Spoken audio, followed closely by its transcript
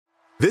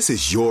This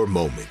is your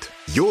moment,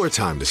 your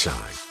time to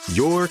shine,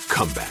 your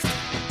comeback.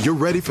 You're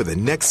ready for the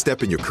next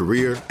step in your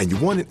career, and you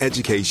want an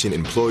education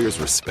employers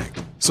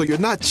respect. So you're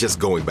not just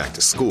going back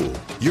to school,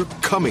 you're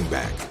coming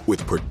back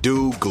with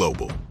Purdue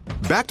Global.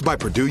 Backed by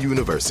Purdue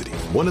University,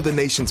 one of the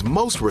nation's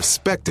most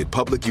respected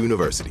public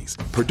universities,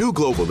 Purdue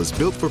Global is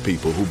built for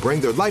people who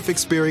bring their life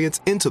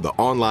experience into the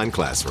online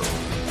classroom.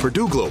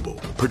 Purdue Global,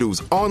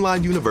 Purdue's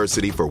online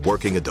university for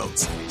working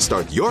adults.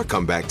 Start your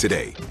comeback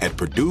today at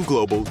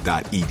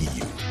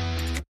purdueglobal.edu.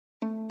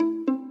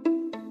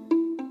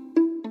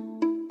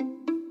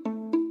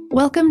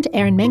 Welcome to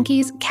Aaron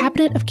Mahnke's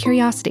Cabinet of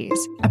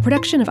Curiosities, a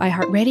production of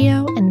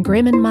iHeartRadio and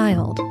Grim and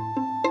Mild.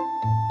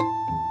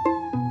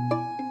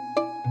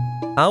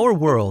 Our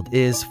world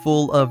is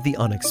full of the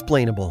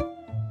unexplainable.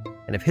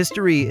 And if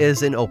history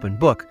is an open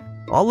book,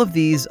 all of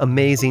these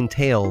amazing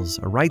tales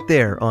are right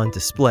there on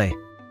display,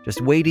 just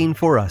waiting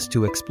for us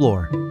to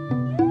explore.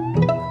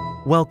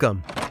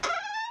 Welcome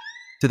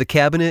to the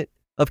Cabinet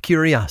of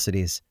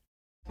Curiosities.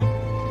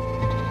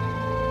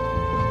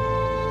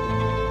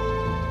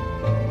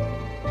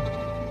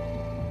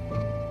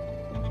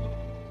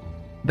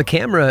 The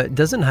camera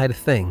doesn't hide a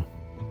thing.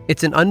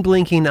 It's an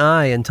unblinking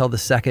eye until the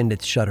second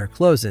its shutter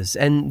closes,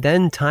 and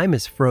then time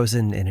is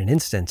frozen in an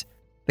instant.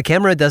 The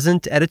camera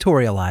doesn't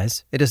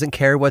editorialize. It doesn't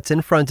care what's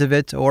in front of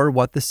it or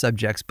what the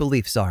subject's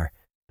beliefs are.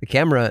 The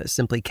camera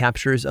simply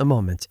captures a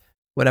moment.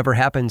 Whatever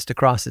happens to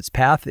cross its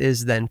path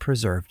is then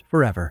preserved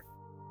forever.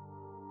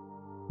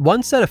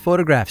 One set of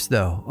photographs,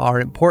 though,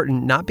 are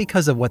important not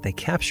because of what they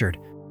captured,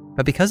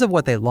 but because of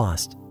what they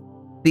lost.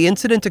 The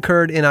incident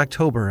occurred in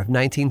October of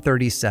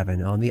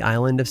 1937 on the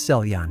island of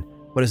Ceylon,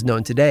 what is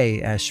known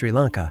today as Sri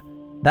Lanka.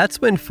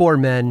 That's when 4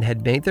 men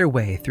had made their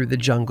way through the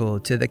jungle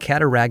to the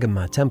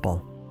Kataragama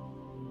temple.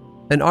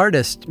 An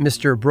artist,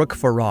 Mr. Brook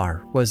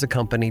Farrar, was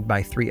accompanied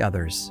by 3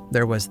 others.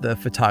 There was the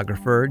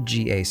photographer,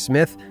 G.A.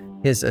 Smith,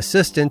 his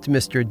assistant,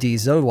 Mr. D.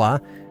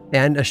 Zilwa,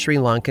 and a Sri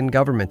Lankan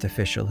government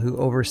official who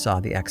oversaw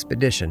the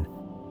expedition.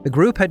 The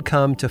group had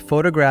come to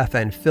photograph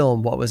and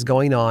film what was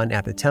going on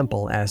at the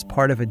temple as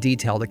part of a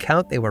detailed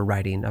account they were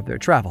writing of their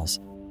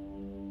travels.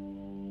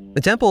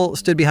 The temple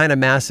stood behind a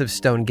massive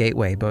stone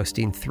gateway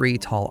boasting 3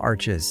 tall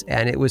arches,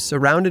 and it was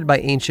surrounded by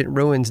ancient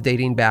ruins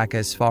dating back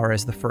as far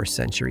as the 1st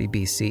century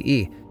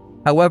BCE.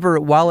 However,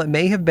 while it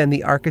may have been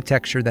the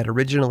architecture that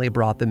originally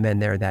brought the men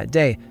there that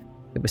day,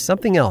 it was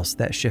something else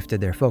that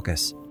shifted their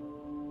focus.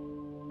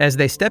 As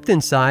they stepped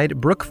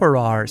inside, Brook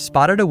Farrar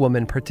spotted a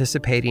woman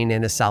participating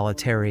in a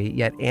solitary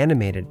yet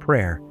animated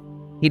prayer.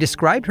 He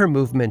described her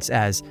movements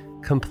as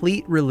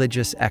complete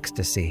religious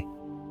ecstasy.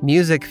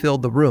 Music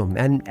filled the room,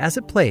 and as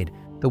it played,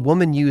 the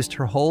woman used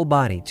her whole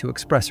body to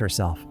express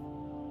herself.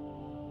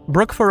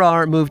 Brook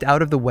Farrar moved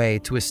out of the way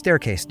to a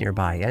staircase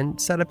nearby and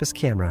set up his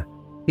camera.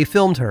 He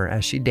filmed her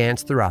as she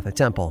danced throughout the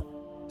temple.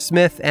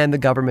 Smith and the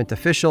government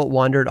official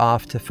wandered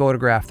off to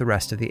photograph the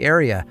rest of the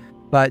area,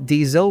 but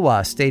D.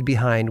 Zilwa stayed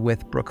behind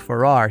with Brook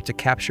Farrar to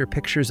capture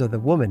pictures of the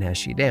woman as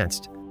she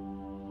danced.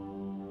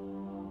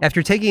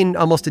 After taking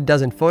almost a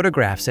dozen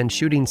photographs and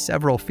shooting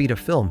several feet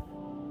of film,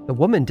 the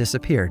woman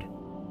disappeared.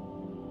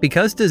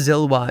 Because De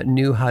Zilwa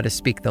knew how to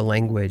speak the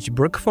language,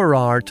 Brook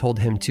Farrar told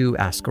him to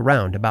ask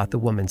around about the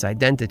woman's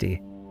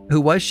identity. Who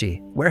was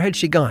she? Where had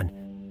she gone?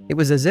 It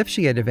was as if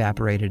she had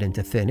evaporated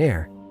into thin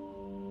air.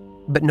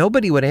 But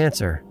nobody would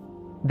answer.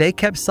 They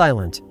kept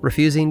silent,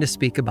 refusing to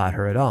speak about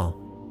her at all.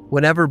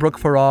 Whenever Brook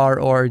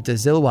Farrar or De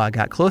Zilwa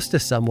got close to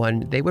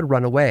someone, they would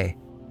run away.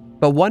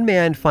 But one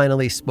man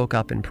finally spoke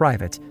up in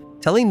private,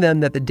 telling them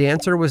that the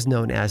dancer was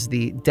known as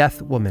the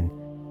Death Woman.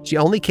 She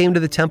only came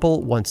to the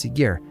temple once a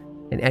year,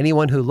 and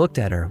anyone who looked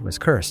at her was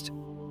cursed.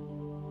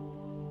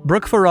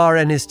 Brook Farrar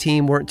and his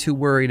team weren't too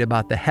worried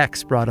about the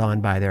hex brought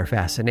on by their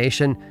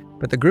fascination,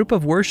 but the group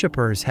of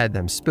worshippers had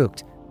them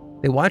spooked.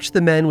 They watched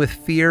the men with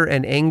fear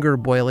and anger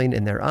boiling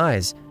in their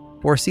eyes,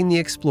 forcing the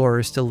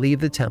explorers to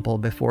leave the temple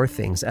before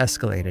things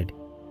escalated.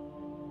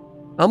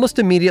 Almost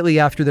immediately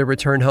after their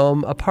return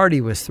home, a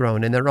party was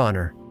thrown in their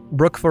honor.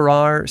 Brook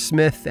Farrar,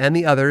 Smith, and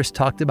the others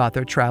talked about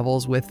their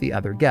travels with the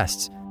other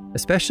guests,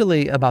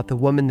 especially about the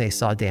woman they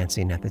saw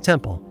dancing at the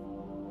temple.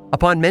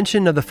 Upon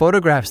mention of the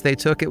photographs they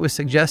took, it was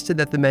suggested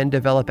that the men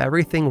develop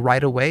everything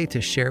right away to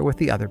share with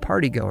the other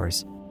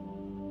partygoers.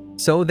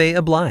 So they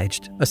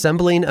obliged,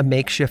 assembling a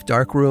makeshift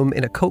darkroom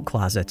in a coat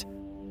closet.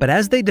 But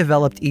as they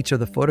developed each of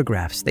the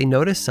photographs, they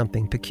noticed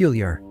something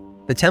peculiar.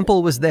 The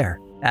temple was there,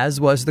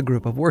 as was the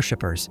group of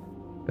worshippers,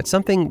 but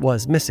something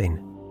was missing.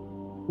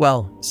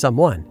 Well,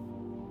 someone.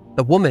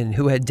 The woman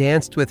who had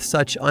danced with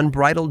such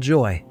unbridled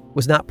joy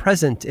was not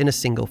present in a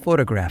single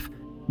photograph,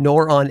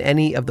 nor on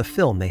any of the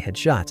film they had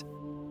shot.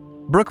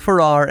 Brook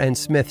Farrar and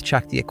Smith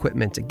checked the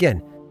equipment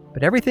again,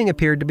 but everything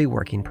appeared to be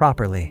working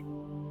properly.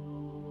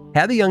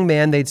 Had the young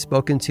man they'd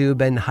spoken to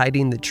been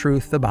hiding the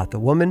truth about the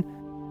woman?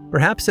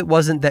 Perhaps it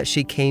wasn't that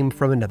she came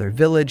from another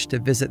village to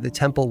visit the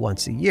temple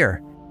once a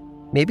year.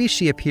 Maybe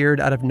she appeared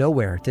out of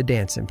nowhere to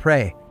dance and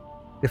pray,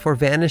 before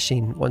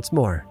vanishing once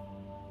more.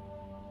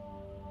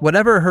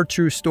 Whatever her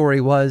true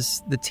story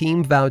was, the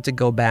team vowed to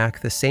go back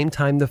the same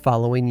time the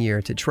following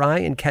year to try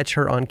and catch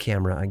her on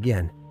camera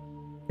again.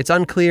 It's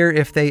unclear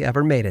if they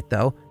ever made it,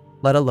 though,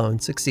 let alone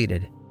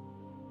succeeded.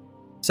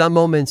 Some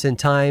moments in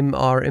time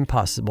are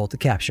impossible to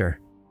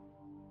capture,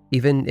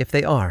 even if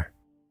they are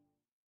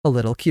a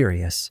little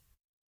curious.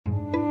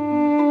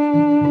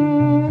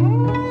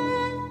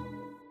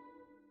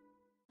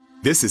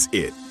 This is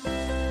it.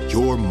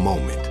 Your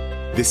moment.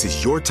 This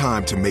is your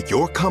time to make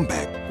your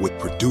comeback with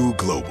Purdue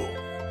Global.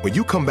 When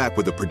you come back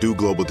with a Purdue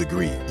Global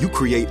degree, you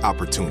create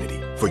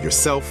opportunity for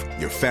yourself,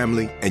 your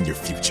family, and your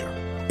future.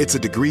 It's a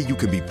degree you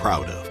can be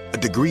proud of, a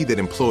degree that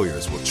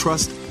employers will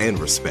trust and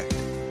respect.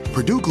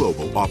 Purdue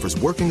Global offers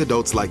working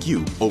adults like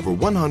you over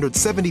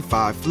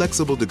 175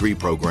 flexible degree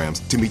programs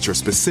to meet your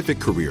specific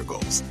career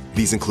goals.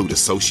 These include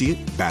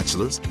associate,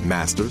 bachelor's,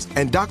 master's,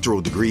 and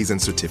doctoral degrees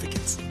and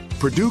certificates.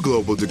 Purdue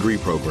Global degree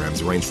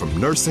programs range from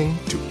nursing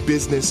to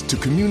business to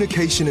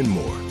communication and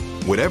more.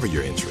 Whatever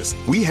your interest,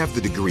 we have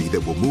the degree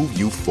that will move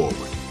you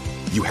forward.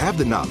 You have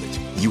the knowledge,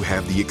 you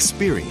have the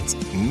experience.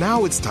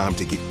 Now it's time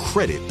to get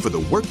credit for the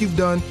work you've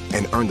done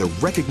and earn the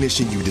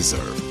recognition you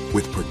deserve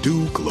with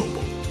Purdue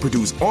Global,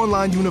 Purdue's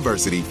online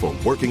university for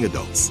working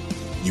adults.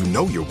 You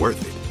know you're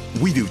worth it.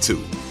 We do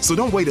too. So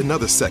don't wait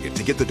another second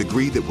to get the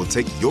degree that will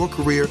take your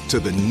career to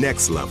the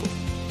next level.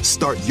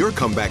 Start your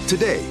comeback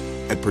today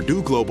at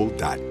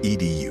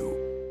purdueglobal.edu.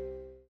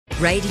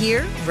 Right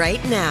here,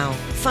 right now.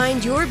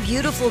 Find your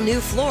beautiful new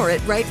floor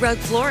at Right Rug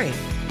Flooring.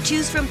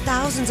 Choose from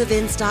thousands of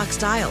in-stock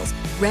styles,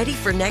 ready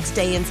for next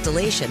day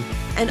installation,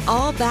 and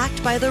all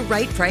backed by the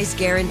right price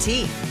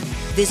guarantee.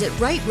 Visit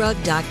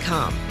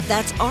rightrug.com.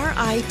 That's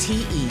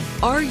RITERUG.com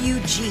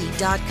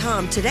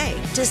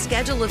today to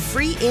schedule a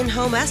free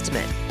in-home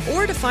estimate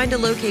or to find a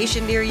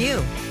location near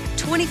you.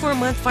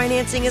 24-month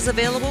financing is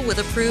available with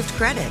approved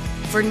credit.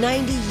 For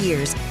 90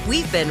 years,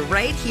 we've been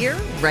right here,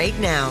 right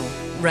now.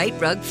 Right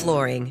Rug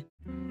Flooring.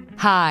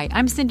 Hi,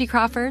 I'm Cindy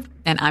Crawford,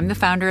 and I'm the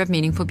founder of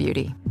Meaningful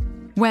Beauty.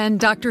 When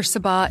Dr.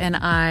 Sabah and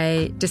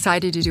I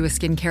decided to do a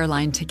skincare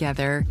line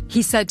together,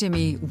 he said to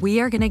me, we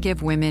are going to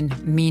give women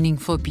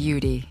meaningful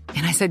beauty.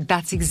 And I said,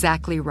 that's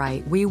exactly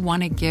right. We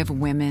want to give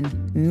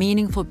women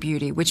meaningful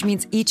beauty, which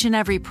means each and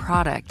every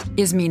product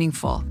is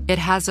meaningful. It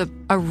has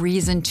a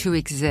reason to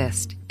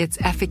exist. It's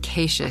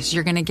efficacious.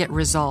 You're going to get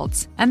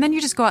results. And then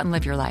you just go out and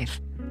live your life.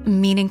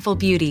 Meaningful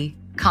Beauty.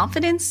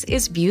 Confidence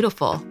is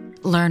beautiful.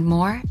 Learn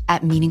more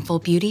at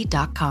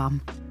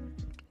meaningfulbeauty.com.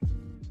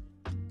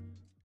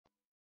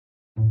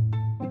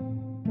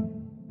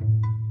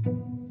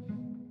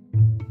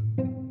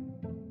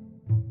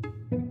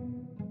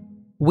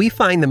 We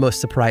find the most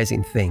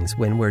surprising things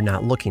when we're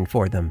not looking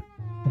for them.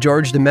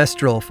 George de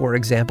Mestral, for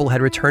example,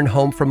 had returned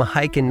home from a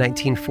hike in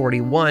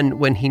 1941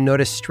 when he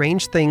noticed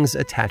strange things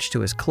attached to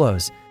his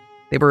clothes.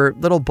 They were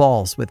little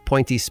balls with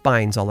pointy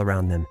spines all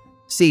around them,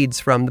 seeds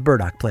from the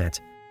burdock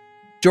plant.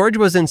 George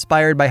was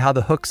inspired by how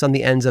the hooks on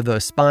the ends of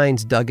those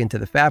spines dug into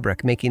the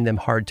fabric, making them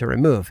hard to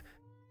remove.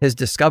 His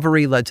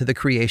discovery led to the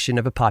creation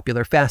of a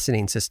popular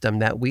fastening system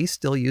that we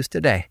still use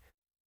today,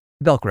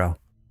 Velcro.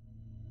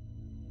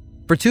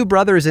 For two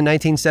brothers in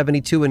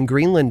 1972 in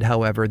Greenland,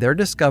 however, their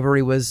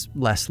discovery was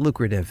less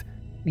lucrative.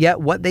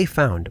 Yet what they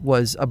found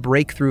was a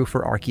breakthrough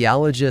for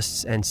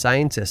archaeologists and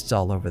scientists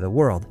all over the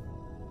world.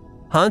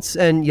 Hans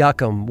and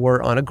Joachim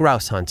were on a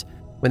grouse hunt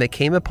when they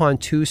came upon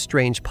two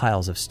strange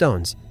piles of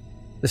stones.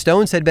 The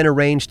stones had been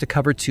arranged to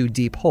cover two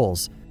deep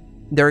holes.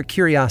 Their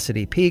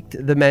curiosity piqued,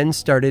 the men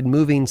started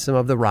moving some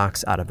of the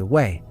rocks out of the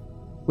way.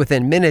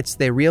 Within minutes,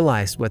 they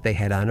realized what they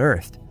had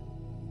unearthed: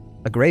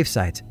 a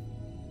gravesite.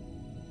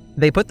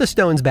 They put the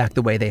stones back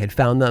the way they had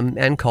found them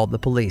and called the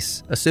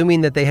police,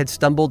 assuming that they had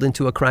stumbled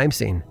into a crime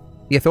scene.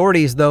 The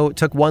authorities, though,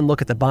 took one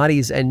look at the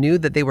bodies and knew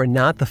that they were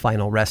not the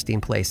final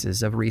resting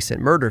places of recent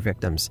murder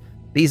victims.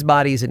 These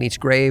bodies in each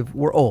grave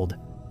were old,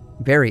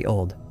 very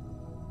old.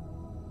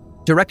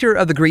 Director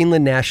of the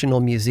Greenland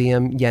National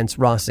Museum, Jens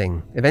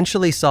Rossing,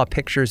 eventually saw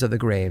pictures of the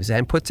graves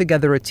and put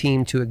together a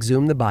team to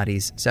exhume the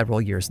bodies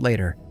several years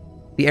later.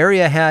 The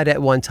area had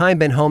at one time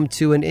been home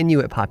to an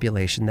Inuit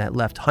population that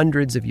left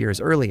hundreds of years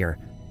earlier.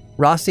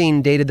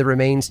 Rossing dated the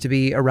remains to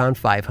be around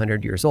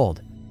 500 years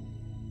old.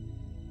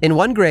 In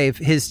one grave,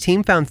 his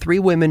team found 3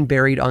 women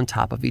buried on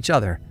top of each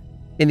other.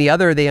 In the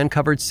other, they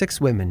uncovered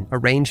 6 women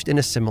arranged in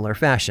a similar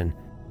fashion.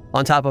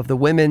 On top of the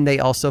women, they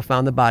also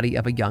found the body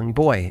of a young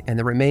boy and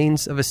the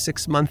remains of a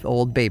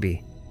 6-month-old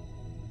baby.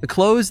 The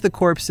clothes the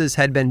corpses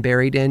had been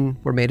buried in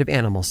were made of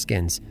animal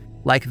skins,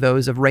 like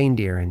those of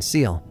reindeer and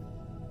seal.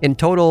 In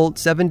total,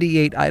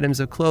 78 items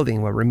of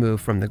clothing were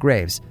removed from the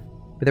graves,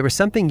 but there was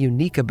something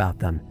unique about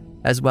them,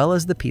 as well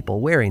as the people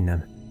wearing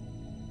them.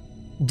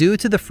 Due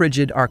to the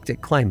frigid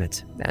Arctic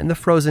climate and the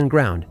frozen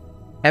ground,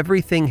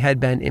 everything had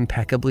been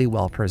impeccably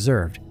well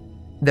preserved.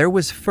 There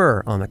was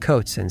fur on the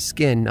coats and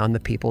skin on the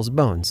people's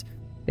bones.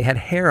 They had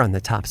hair on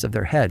the tops of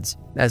their heads,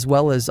 as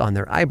well as on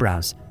their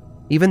eyebrows.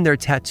 Even their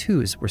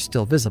tattoos were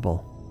still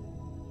visible.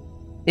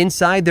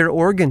 Inside, their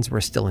organs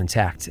were still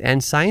intact,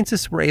 and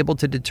scientists were able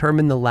to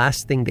determine the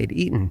last thing they'd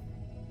eaten.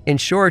 In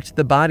short,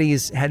 the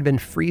bodies had been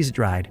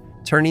freeze-dried,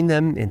 turning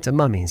them into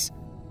mummies.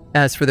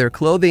 As for their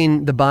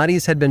clothing, the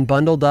bodies had been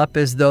bundled up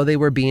as though they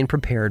were being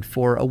prepared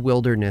for a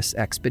wilderness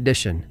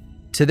expedition.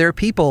 To their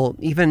people,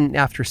 even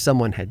after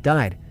someone had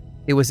died,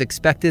 it was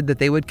expected that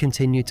they would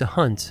continue to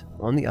hunt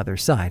on the other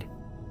side.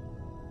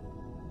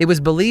 It was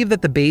believed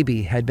that the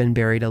baby had been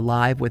buried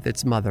alive with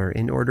its mother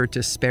in order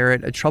to spare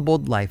it a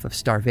troubled life of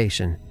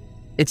starvation.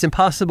 It's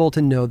impossible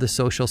to know the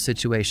social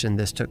situation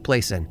this took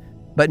place in,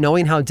 but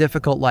knowing how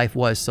difficult life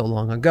was so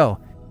long ago,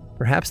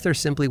 perhaps there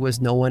simply was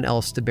no one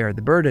else to bear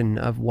the burden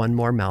of one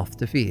more mouth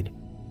to feed.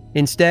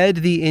 Instead,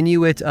 the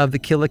Inuit of the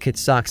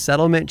Qilicutsak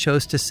settlement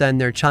chose to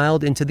send their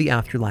child into the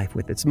afterlife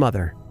with its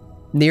mother.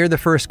 Near the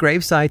first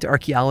gravesite,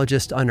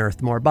 archaeologists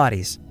unearthed more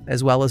bodies,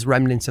 as well as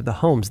remnants of the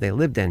homes they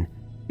lived in.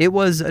 It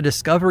was a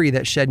discovery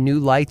that shed new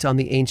light on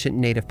the ancient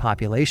native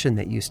population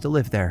that used to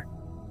live there.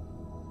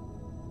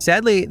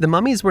 Sadly, the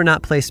mummies were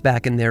not placed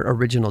back in their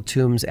original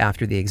tombs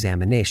after the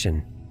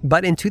examination.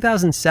 But in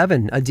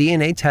 2007, a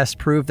DNA test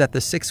proved that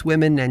the 6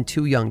 women and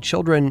 2 young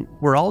children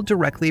were all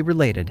directly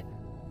related.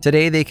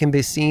 Today, they can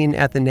be seen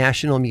at the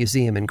National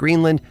Museum in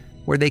Greenland,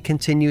 where they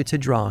continue to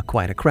draw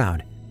quite a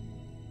crowd.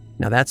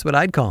 Now that's what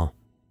I'd call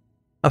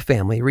a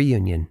family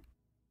reunion.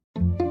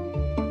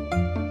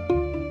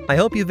 I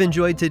hope you've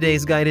enjoyed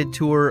today's guided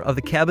tour of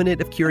the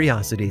Cabinet of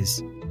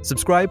Curiosities.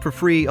 Subscribe for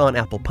free on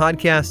Apple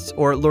Podcasts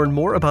or learn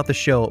more about the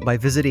show by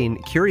visiting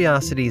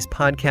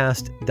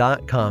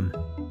curiositiespodcast.com.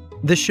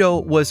 This show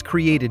was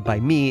created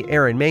by me,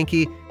 Aaron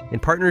Mahnke, in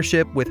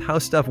partnership with How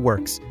Stuff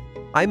Works.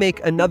 I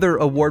make another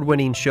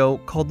award-winning show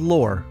called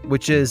Lore,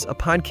 which is a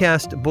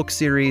podcast, book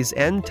series,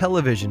 and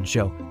television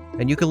show,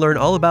 and you can learn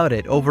all about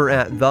it over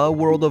at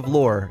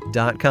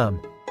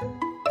theworldoflore.com.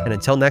 And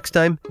until next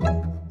time,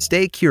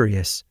 stay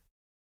curious.